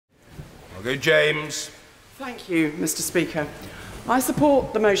Margot James. Thank you, Mr. Speaker. I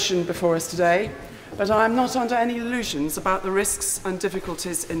support the motion before us today, but I am not under any illusions about the risks and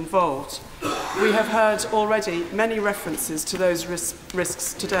difficulties involved. We have heard already many references to those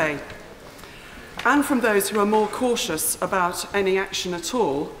risks today. And from those who are more cautious about any action at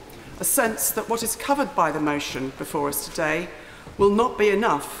all, a sense that what is covered by the motion before us today will not be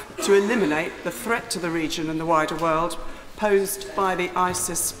enough to eliminate the threat to the region and the wider world posed by the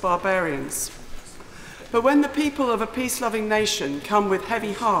ISIS barbarians. But when the people of a peace-loving nation come with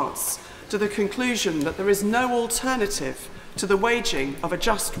heavy hearts to the conclusion that there is no alternative to the waging of a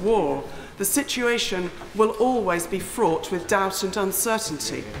just war, the situation will always be fraught with doubt and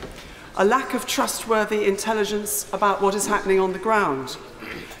uncertainty, a lack of trustworthy intelligence about what is happening on the ground,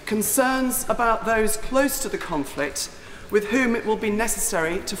 concerns about those close to the conflict with whom it will be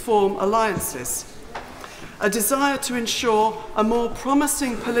necessary to form alliances, a desire to ensure a more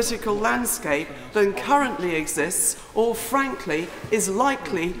promising political landscape than currently exists or, frankly, is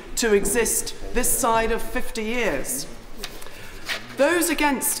likely to exist this side of 50 years. Those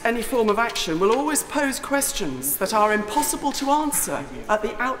against any form of action will always pose questions that are impossible to answer at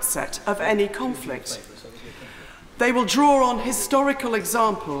the outset of any conflict. They will draw on historical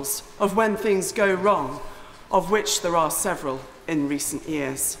examples of when things go wrong, of which there are several in recent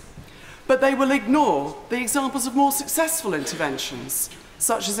years. But they will ignore the examples of more successful interventions,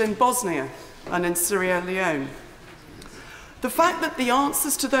 such as in Bosnia and in Sierra Leone. The fact that the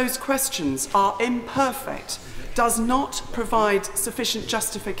answers to those questions are imperfect does not provide sufficient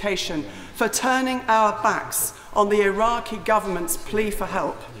justification for turning our backs on the Iraqi government's plea for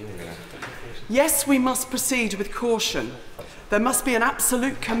help. Yes, we must proceed with caution. There must be an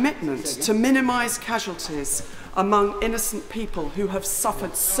absolute commitment to minimise casualties among innocent people who have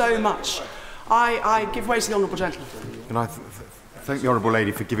suffered so much. I give way to the honourable gentleman. And I thank the honourable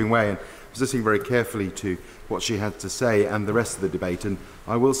lady for giving way, and I was listening very carefully to what she had to say and the rest of the debate, and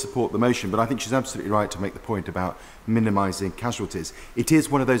I will support the motion, but I think she's absolutely right to make the point about minimising casualties. It is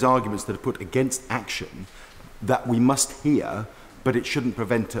one of those arguments that are put against action that we must hear, but it shouldn't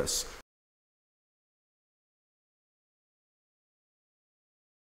prevent us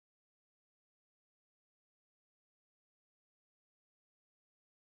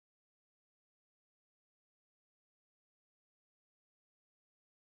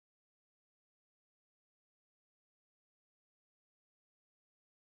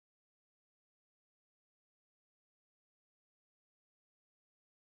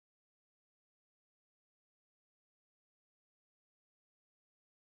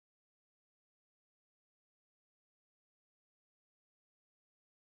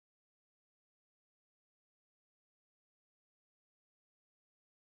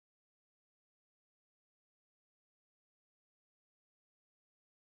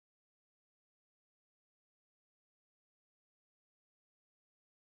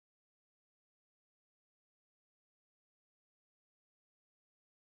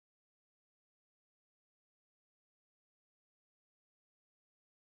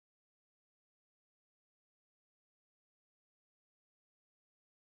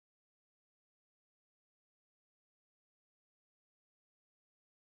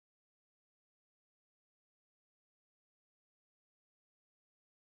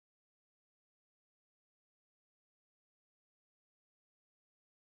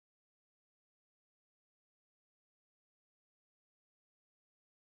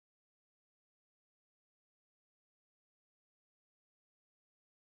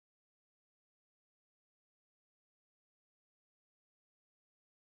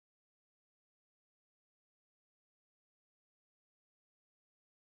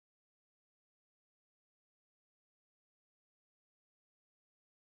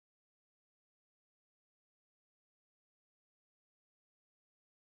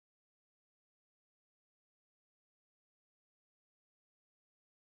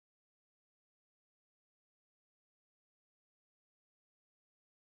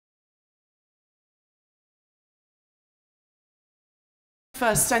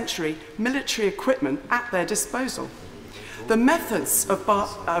first century military equipment at their disposal. The methods of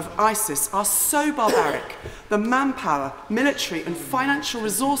ISIS are so barbaric, the manpower, military and financial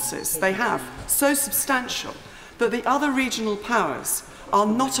resources they have so substantial that the other regional powers are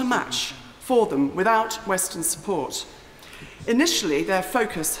not a match for them without Western support. Initially, their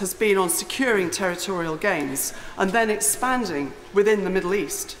focus has been on securing territorial gains and then expanding within the Middle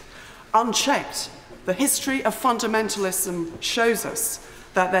East. Unchecked, the history of fundamentalism shows us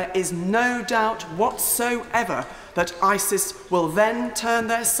that there is no doubt whatsoever that ISIS will then turn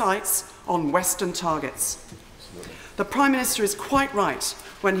their sights on Western targets. The Prime Minister is quite right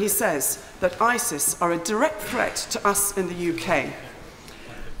when he says that ISIS are a direct threat to us in the UK.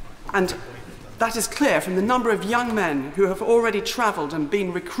 And that is clear from the number of young men who have already travelled and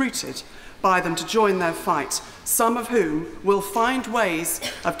been recruited by them to join their fight, some of whom will find ways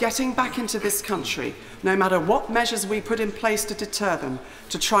of getting back into this country, no matter what measures we put in place to deter them,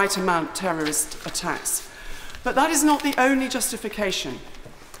 to try to mount terrorist attacks. But that is not the only justification.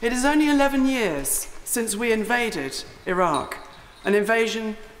 It is only 11 years since we invaded Iraq, an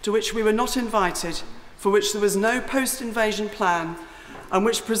invasion to which we were not invited, for which there was no post-invasion plan, and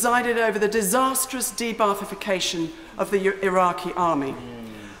which presided over the disastrous de-Baathification of the Iraqi army.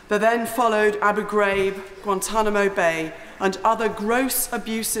 There then followed Abu Ghraib, Guantanamo Bay, and other gross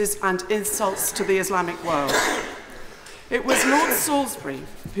abuses and insults to the Islamic world. It was Lord Salisbury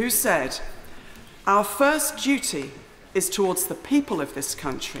who said, "Our first duty is towards the people of this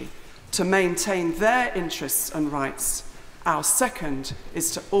country to maintain their interests and rights. Our second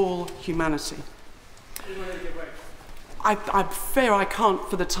is to all humanity." I fear I can't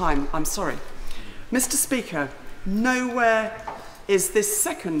for the time, I'm sorry. Mr. Speaker, nowhere is this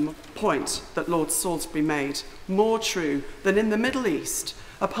second point that Lord Salisbury made more true than in the Middle East,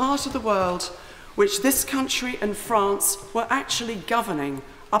 a part of the world which this country and France were actually governing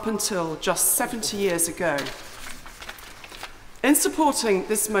up until just 70 years ago. In supporting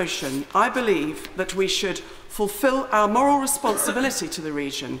this motion, I believe that we should fulfil our moral responsibility to the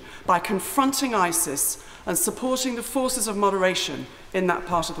region by confronting ISIS and supporting the forces of moderation in that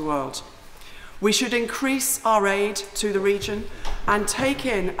part of the world. We should increase our aid to the region and take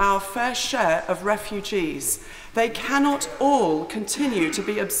in our fair share of refugees. They cannot all continue to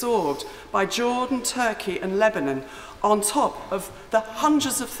be absorbed by Jordan, Turkey and Lebanon, on top of the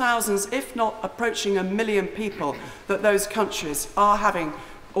hundreds of thousands, if not approaching 1 million people that those countries are having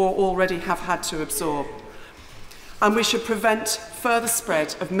or already have had to absorb. And we should prevent further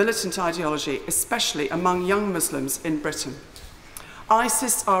spread of militant ideology, especially among young Muslims in Britain.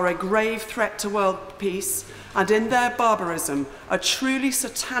 ISIS are a grave threat to world peace, and in their barbarism, a truly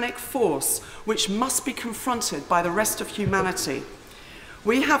satanic force which must be confronted by the rest of humanity.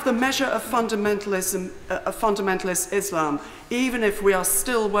 We have the measure of fundamentalist Islam, even if we are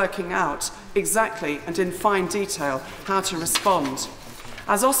still working out exactly and in fine detail how to respond.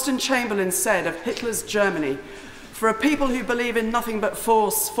 As Austen Chamberlain said of Hitler's Germany, "For a people who believe in nothing but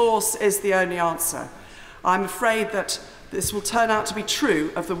force, force is the only answer." I'm afraid that this will turn out to be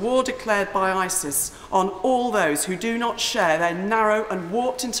true of the war declared by ISIS on all those who do not share their narrow and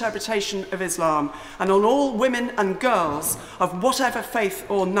warped interpretation of Islam, and on all women and girls of whatever faith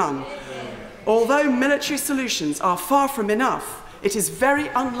or none. Although military solutions are far from enough, it is very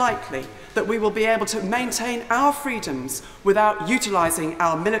unlikely that we will be able to maintain our freedoms without utilising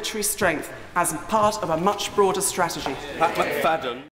our military strength as part of a much broader strategy.